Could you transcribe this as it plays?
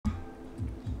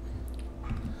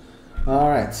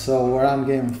Alright, so we're on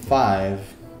game 5.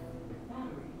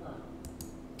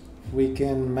 If we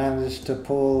can manage to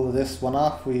pull this one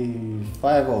off, we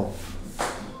 5-0.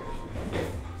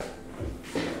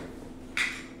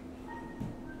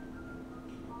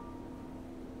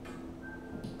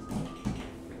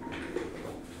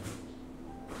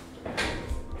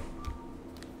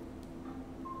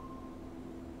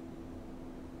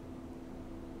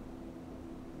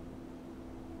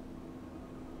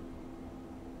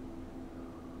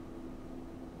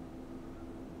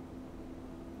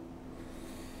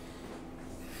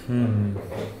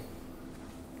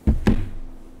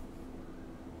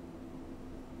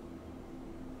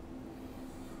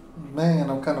 Man,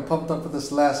 I'm kind of pumped up for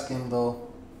this last game though.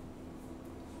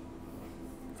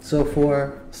 So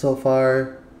far,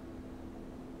 4-0,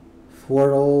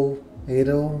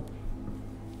 8-0.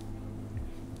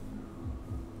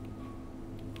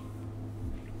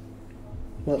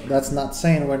 Well, that's not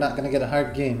saying we're not going to get a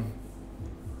hard game.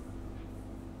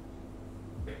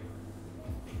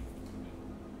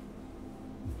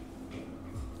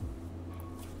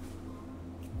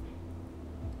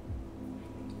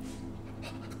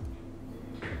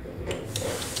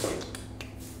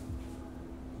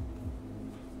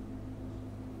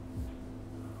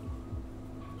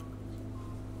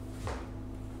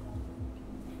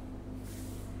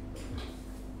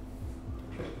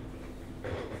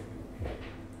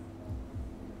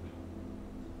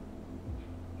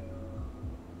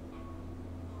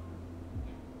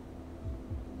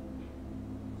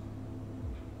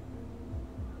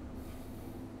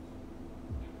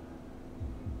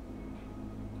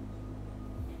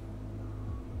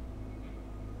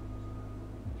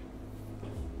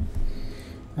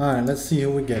 Alright, let's see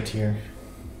who we get here.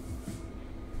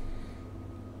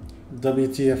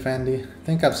 WTF Andy. I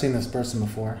think I've seen this person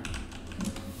before.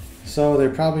 So they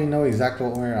probably know exactly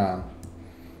what we're on.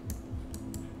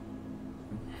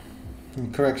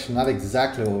 Correction, not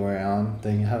exactly what we're on.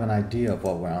 They have an idea of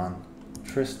what we're on.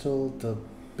 Crystal the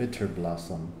Bitter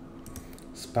Blossom.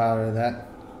 Spouter that.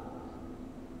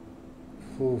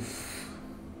 Oof.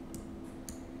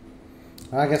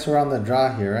 I guess we're on the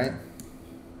draw here, right?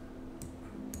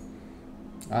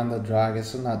 On the draw, I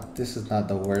guess this is not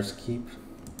the worst keep.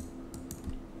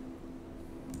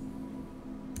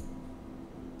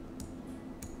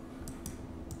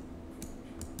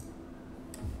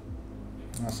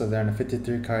 Also, they're in a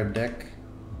 53 card deck.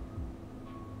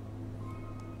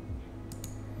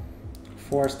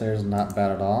 Force there's not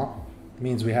bad at all.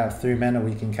 Means we have 3 mana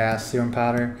we can cast Serum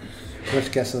Powder,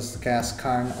 which gets us to cast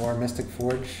Karn or Mystic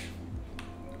Forge.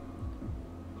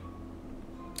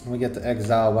 We get to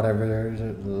exile whatever.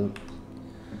 We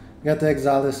got to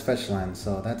exile this fetch land,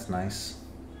 so that's nice.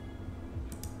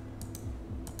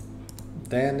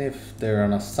 Then if they're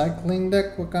on a cycling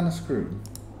deck, we're kind of screwed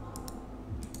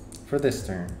for this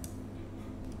turn.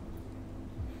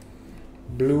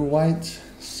 Blue-white,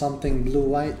 something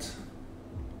blue-white.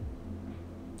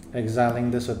 Exiling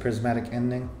this with Prismatic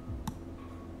Ending.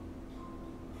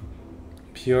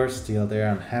 Pure Steel, they're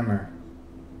on Hammer.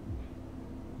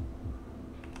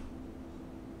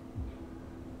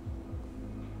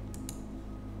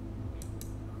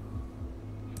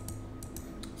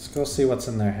 Let's go see what's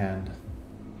in their hand.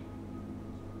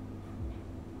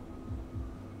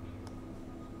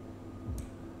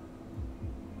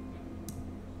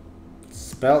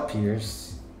 Spell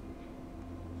Pierce.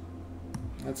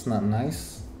 That's not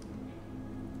nice.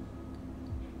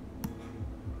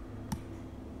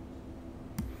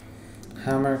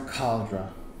 Hammer Cauldron.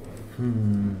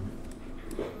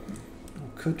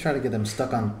 Could try to get them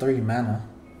stuck on 3 mana.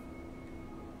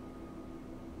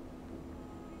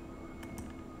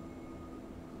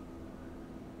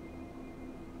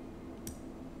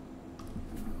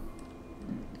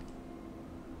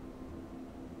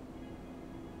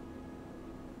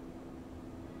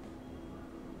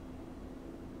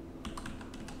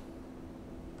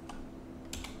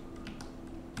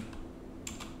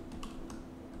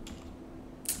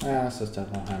 Yeah, let's just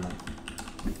have no hammer.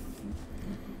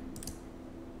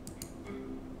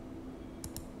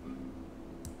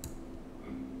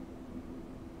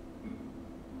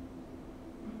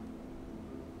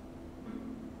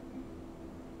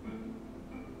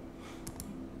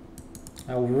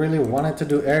 I really wanted to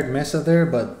do Arid Mesa there,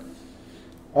 but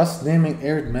us naming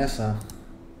Arid Mesa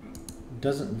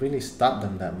doesn't really stop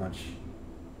them that much.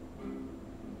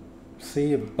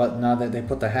 See, but now that they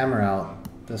put the hammer out,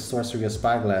 the Sorcery of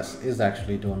Spyglass is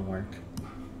actually doing work.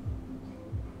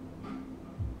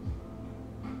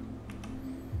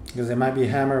 Because it might be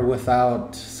hammer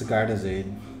without Sigarda's aid.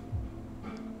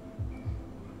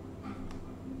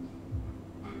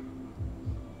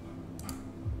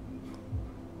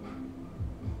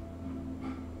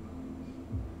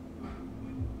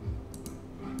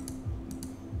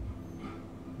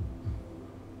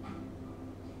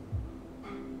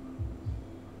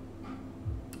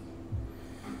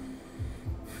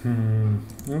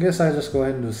 I guess I just go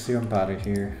ahead and do Serum Powder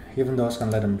here, even though it's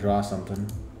gonna let him draw something.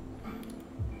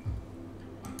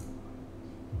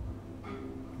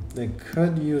 They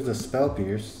could use the Spell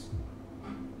Pierce.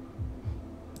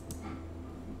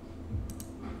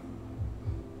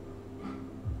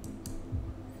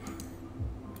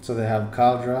 So they have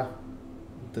Kaldra.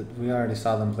 We already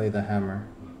saw them play the Hammer.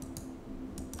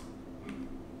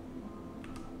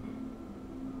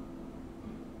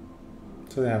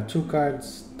 So they have 3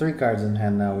 cards in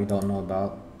hand now we don't know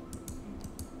about.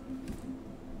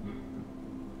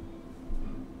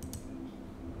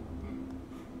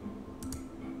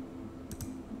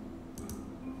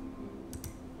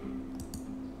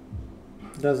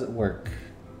 Does it work?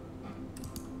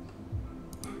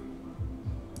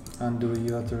 Undo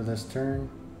you through this turn.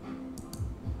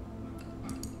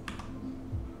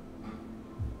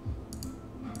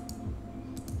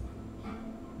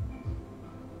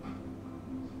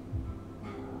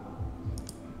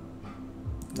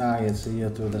 Ah, yes, see you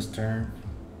through this turn.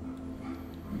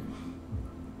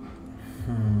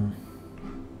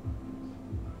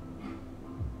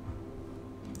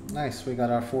 Nice, we got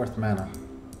our 4th mana.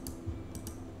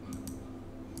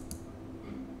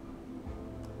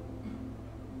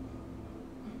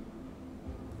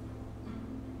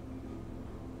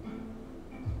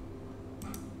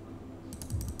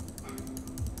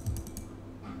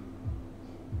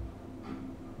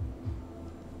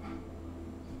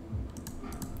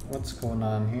 What's going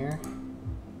on here?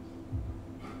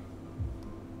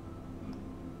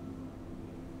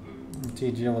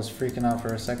 TGL was freaking out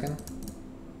for a second.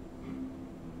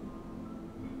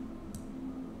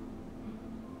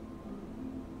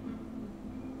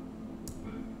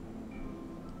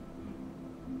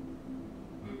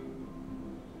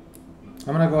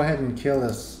 I'm gonna go ahead and kill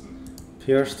this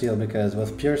Pure Steel because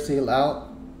with Pure Steel out,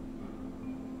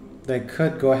 they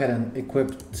could go ahead and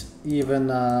equip even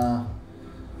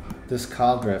this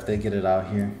Kaldra if they get it out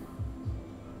here.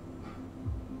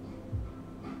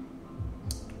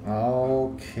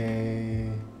 Okay.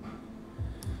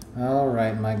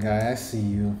 Alright, my guy, I see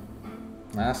you.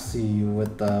 I see you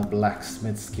with the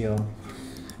blacksmith skill.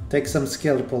 Take some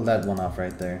skill to pull that one off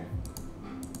right there.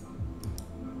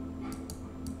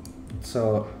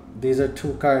 So these are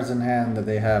 2 cards in hand that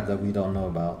they have that we don't know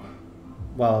about.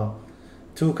 Well,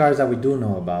 2 cards that we do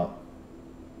know about.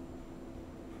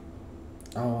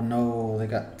 Oh no, they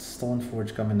got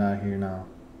Stoneforge coming out here now.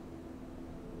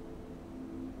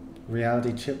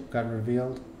 Reality Chip got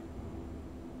revealed.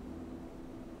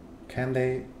 Can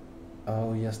they?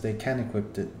 Oh yes, they can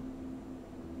equip it.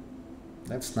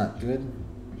 That's not good.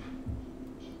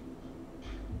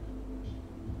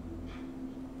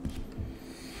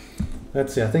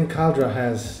 Let's see, I think Kaldra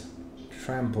has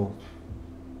Trample.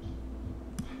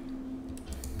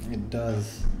 It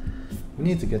does. We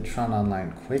need to get Tron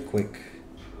online quick.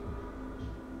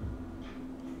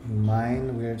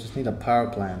 Mine, we just need a power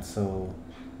plant, so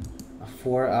a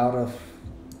 4 out of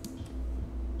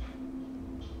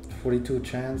 42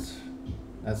 chance.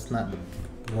 That's not the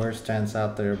worst chance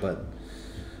out there, but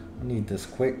we need this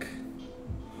quick.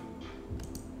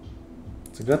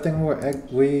 It's a good thing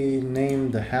we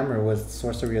named the hammer with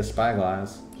Sorcery of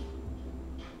Spyglass.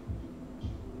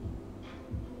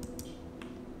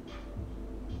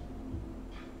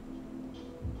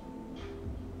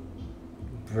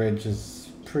 Bridge is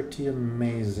pretty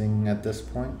amazing at this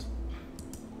point.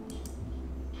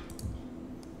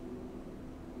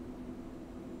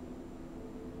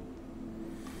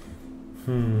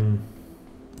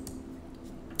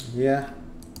 Yeah.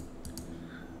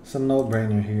 It's a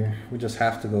no-brainer here. We just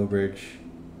have to go bridge.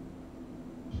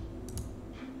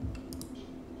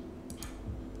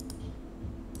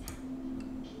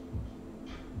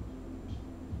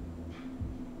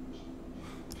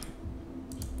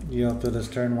 You up to this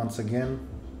turn once again.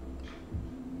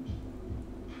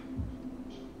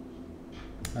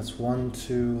 That's 1,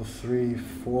 2, 3,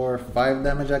 4, 5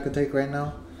 damage I could take right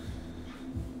now.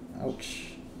 Ouch.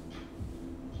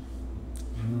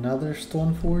 Another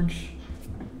Stoneforge?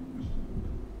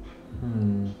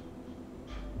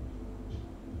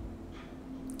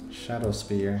 Shadow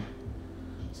Spear.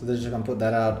 So they're just gonna put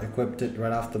that out, equipped it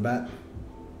right off the bat.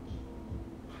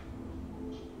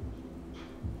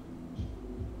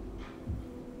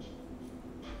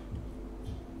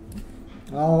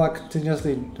 Oh, I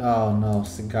continuously. Oh no,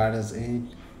 Sigarda's Aid.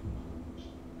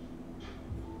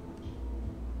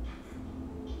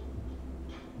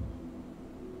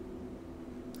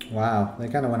 Wow, they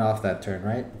kind of went off that turn,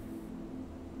 right?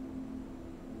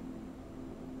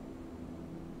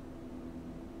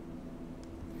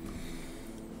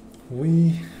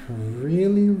 We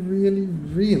really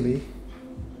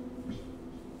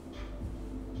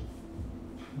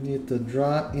Need to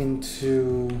draw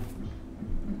into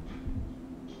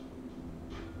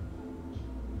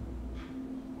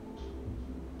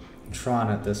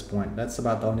Tron at this point. That's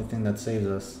about the only thing that saves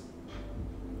us.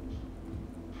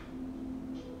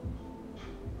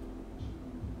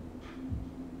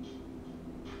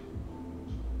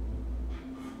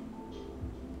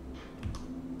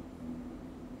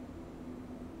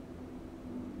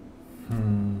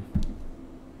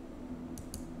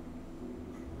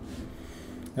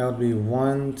 That would be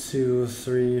 1, 2,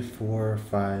 3, 4,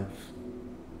 5.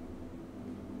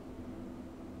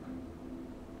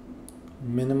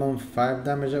 Minimum 5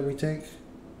 damage that we take.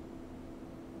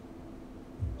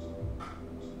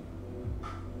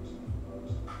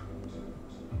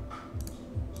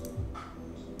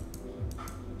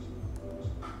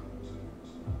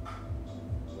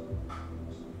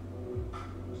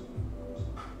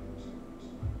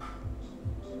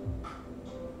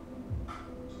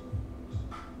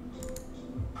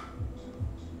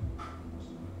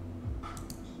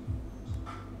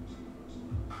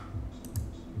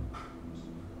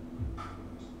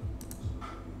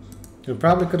 We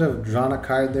probably could have drawn a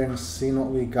card there and seen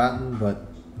what we gotten, but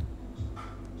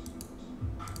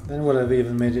then would have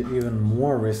even made it even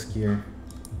more riskier.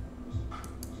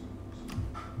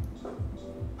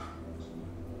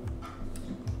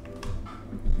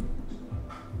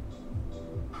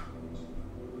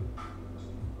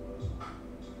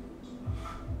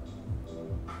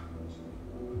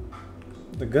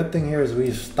 The good thing here is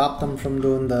we stopped them from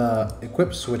doing the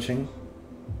equip switching.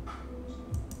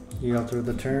 Heal through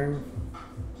the turn.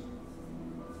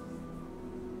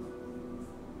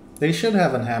 They should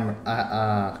have a hammer,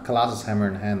 Colossus Hammer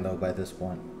in hand though by this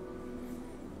point.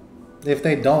 If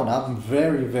they don't, I'm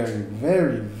very, very,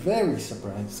 very, very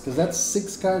surprised. Because that's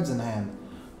 6 cards in hand.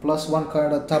 Plus 1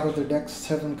 card on top of their deck,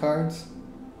 7 cards.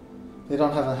 They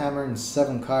don't have a hammer and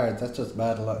 7 cards. That's just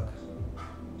bad luck.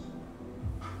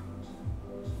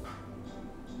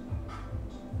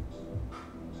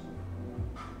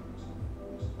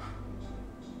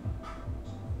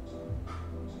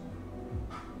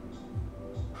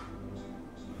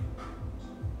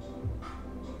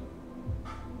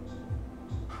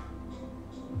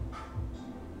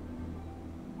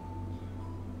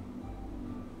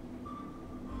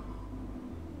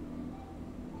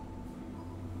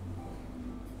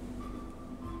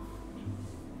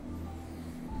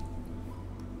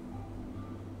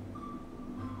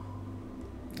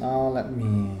 Now let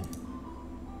me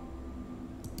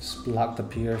just block the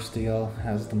pure steel,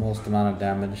 has the most amount of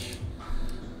damage.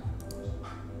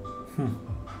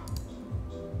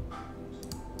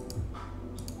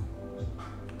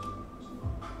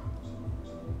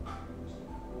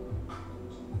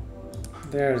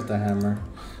 There's the hammer.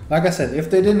 Like I said, if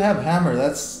they didn't have hammer,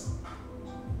 that's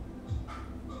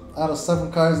out of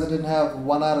 7 cards they didn't have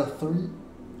 1 out of 3.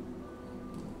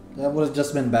 That would have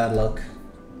just been bad luck.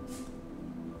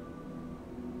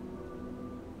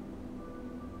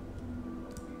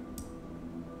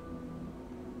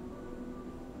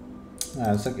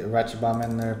 Let's look at Ratchet Bomb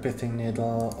in there, Pithing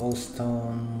Needle,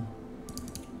 O-Stone,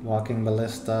 Walking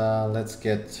Ballista. Let's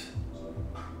get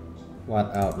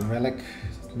what out? Relic,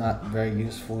 not very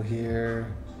useful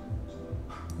here.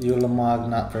 Ulamog,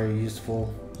 not very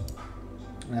useful.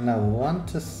 And I want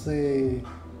to say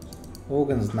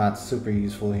Hogan's not super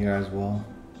useful here as well.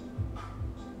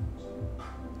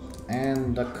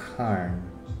 And the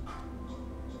Karn.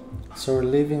 So we're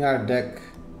leaving our deck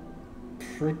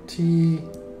pretty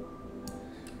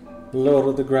low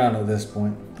to the ground at this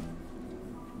point.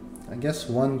 I guess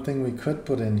one thing we could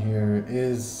put in here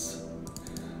is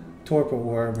Torpor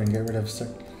Orb and get rid of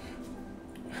Circuit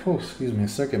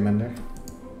Mender.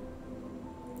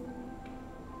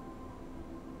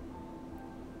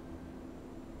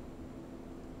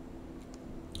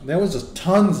 There was just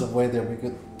tons of ways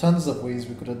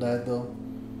we could have died though.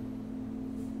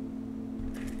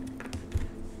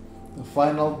 The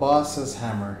final boss is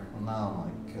Hammer. Oh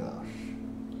my gosh.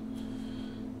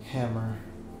 Hammer.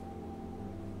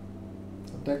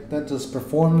 A deck that just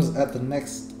performs at the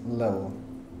next level.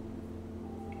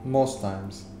 Most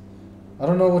times. I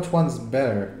don't know which one's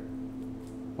better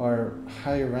or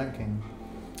higher ranking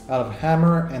out of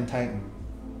Hammer and Titan.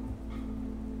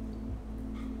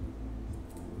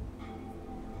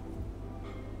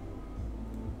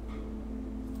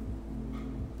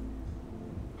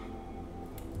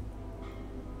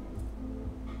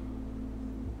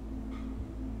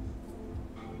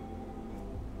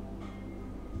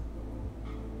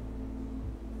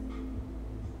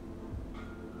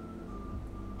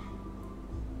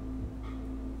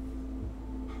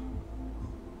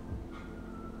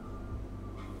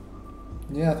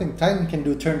 Yeah, I think Titan can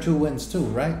do turn 2 wins too,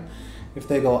 right? If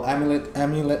they go Amulet,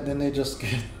 Amulet, then they just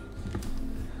get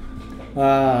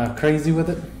crazy with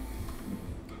it.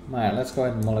 Alright, let's go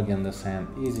ahead and mulligan this hand.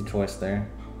 Easy choice there.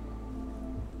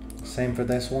 Same for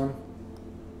this one.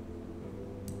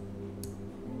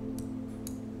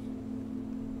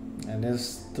 And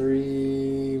there's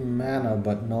 3 mana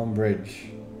but no bridge.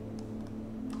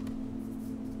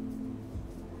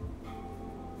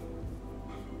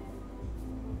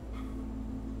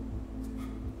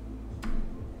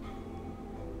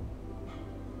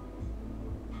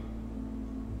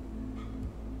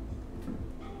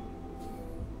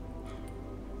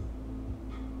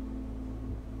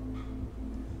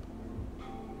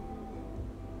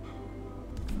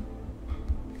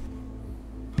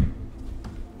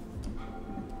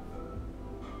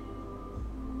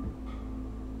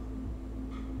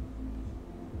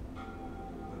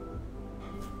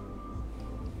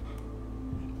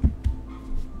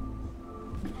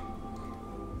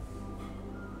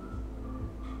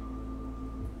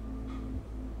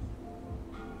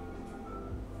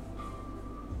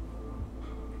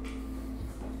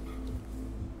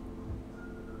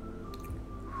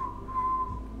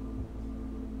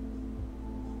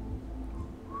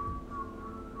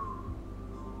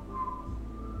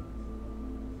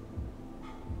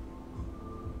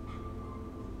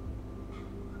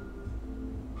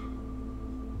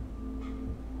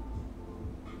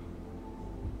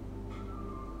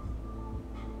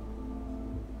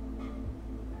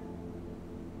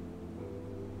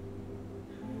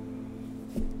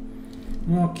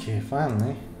 Okay,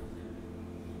 finally.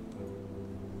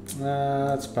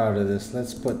 Let's powder this.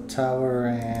 Let's put tower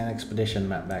and expedition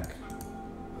map back.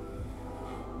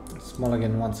 Let's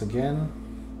mulligan once again.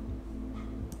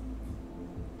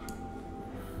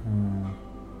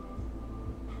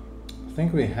 I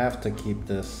think we have to keep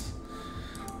this.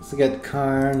 Let's get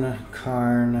Karn,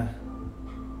 Karn.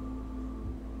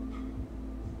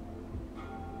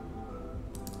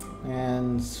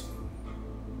 And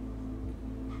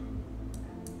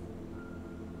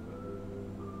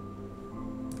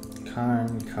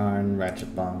Karn,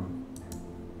 Ratchet Bomb.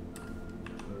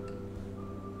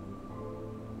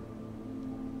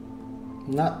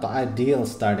 Not the ideal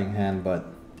starting hand, but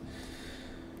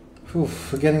whew,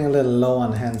 we're getting a little low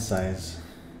on hand size.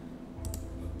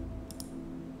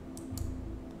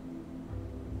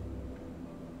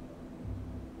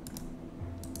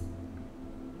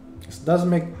 This does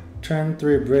make turn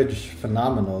 3 bridge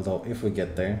phenomenal though, if we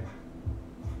get there.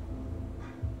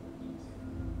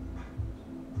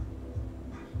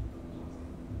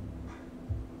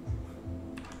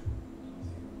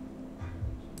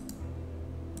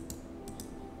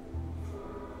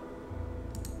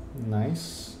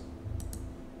 Nice.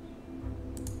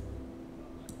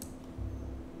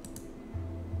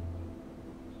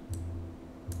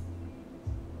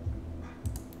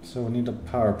 So we need a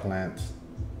power plant.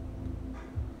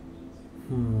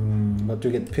 But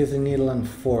we get Pithy Needle and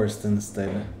Forest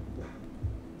instead.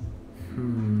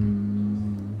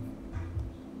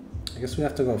 I guess we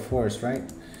have to go Forest, right?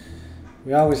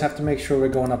 We always have to make sure we're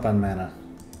going up on mana.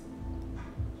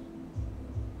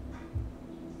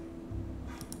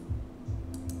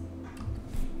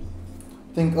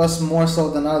 I think us more so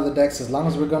than other decks, as long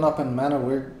as we're going up in mana,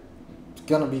 we're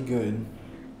gonna be good.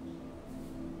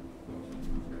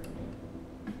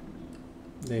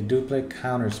 They do play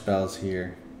counter spells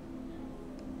here.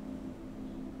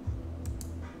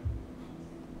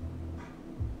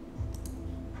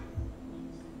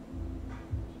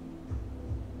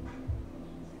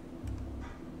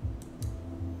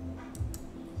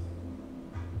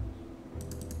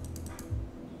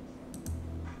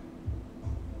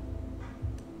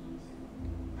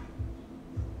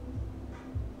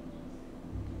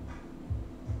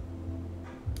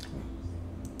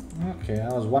 Okay,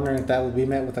 I was wondering if that would be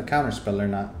met with a counterspell or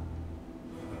not.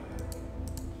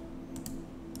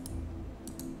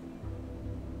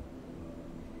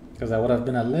 Because I would have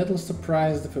been a little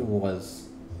surprised if it was.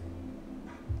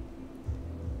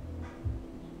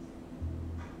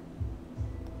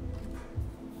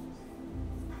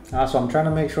 Also, I'm trying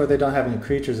to make sure they don't have any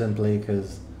creatures in play,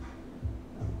 because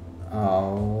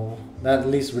that at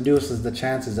least reduces the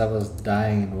chances of us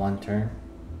dying in one turn.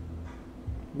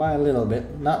 By a little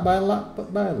bit. Not by a lot,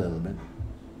 but by a little bit.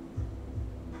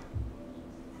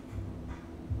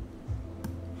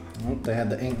 Oh, they had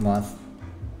the Ink Moth.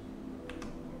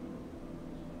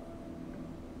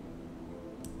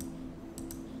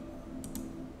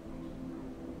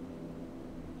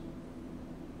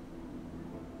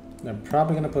 They're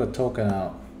probably going to put a token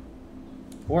out.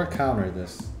 Or counter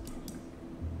this.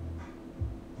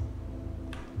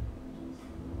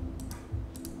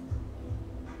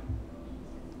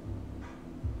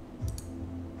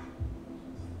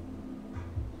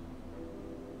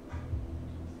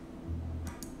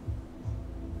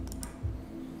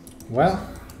 Well,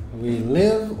 we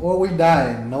live or we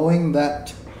die knowing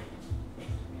that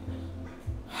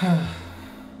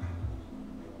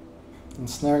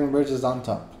ensnaring bridge is on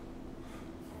top.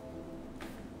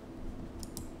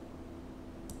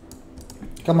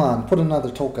 Come on, put another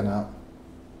token out.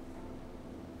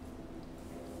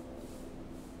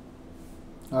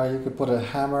 Alright, you could put a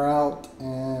hammer out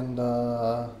and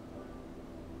no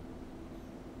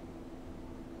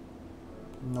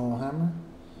hammer.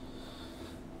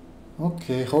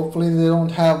 Okay, hopefully they don't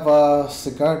have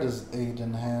Sigarda's aid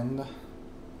in hand.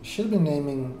 Should be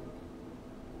naming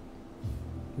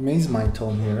Maze Mind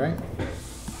Tome here, right?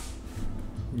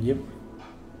 Yep.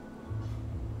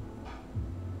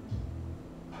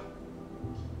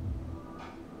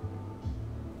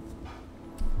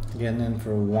 Getting in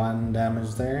for 1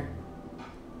 damage there.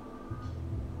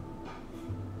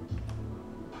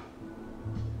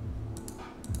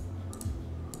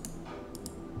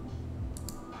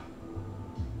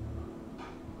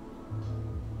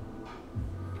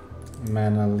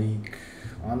 Mana leak.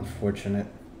 Unfortunate.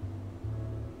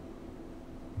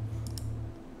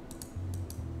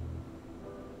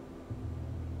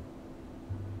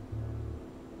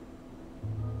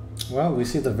 Well, we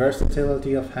see the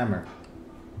versatility of hammer.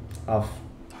 Of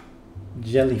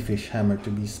jellyfish hammer to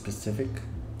be specific.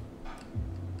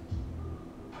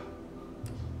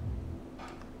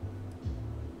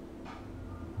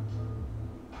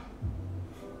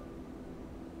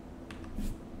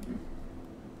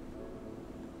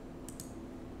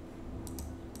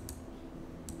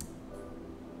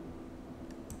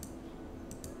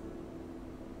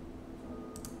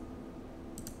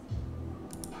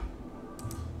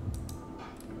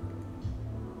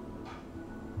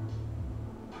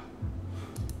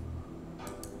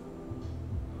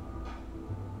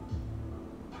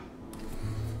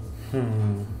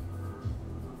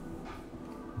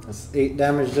 That's 8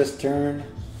 damage this turn.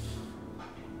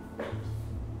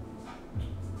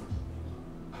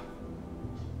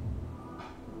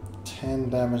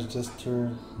 Damage this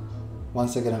turn.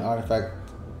 Once I get an artifact,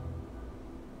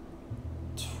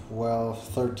 12,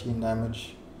 13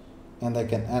 damage. And I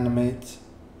can animate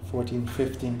 14,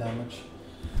 15 damage.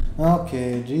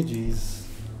 Okay, GG's.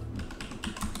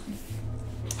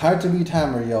 Hard to beat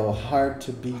hammer, yo. Hard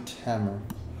to beat hammer.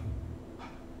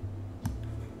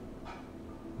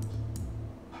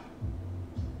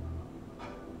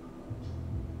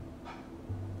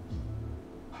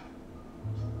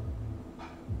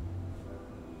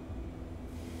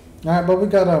 Alright, but we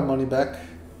got our money back,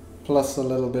 plus a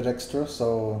little bit extra,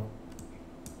 so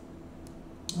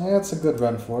yeah, it's a good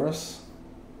run for us.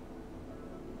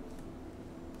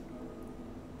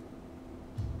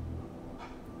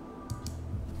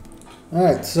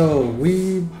 Alright, so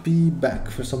we be back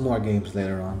for some more games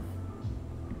later on.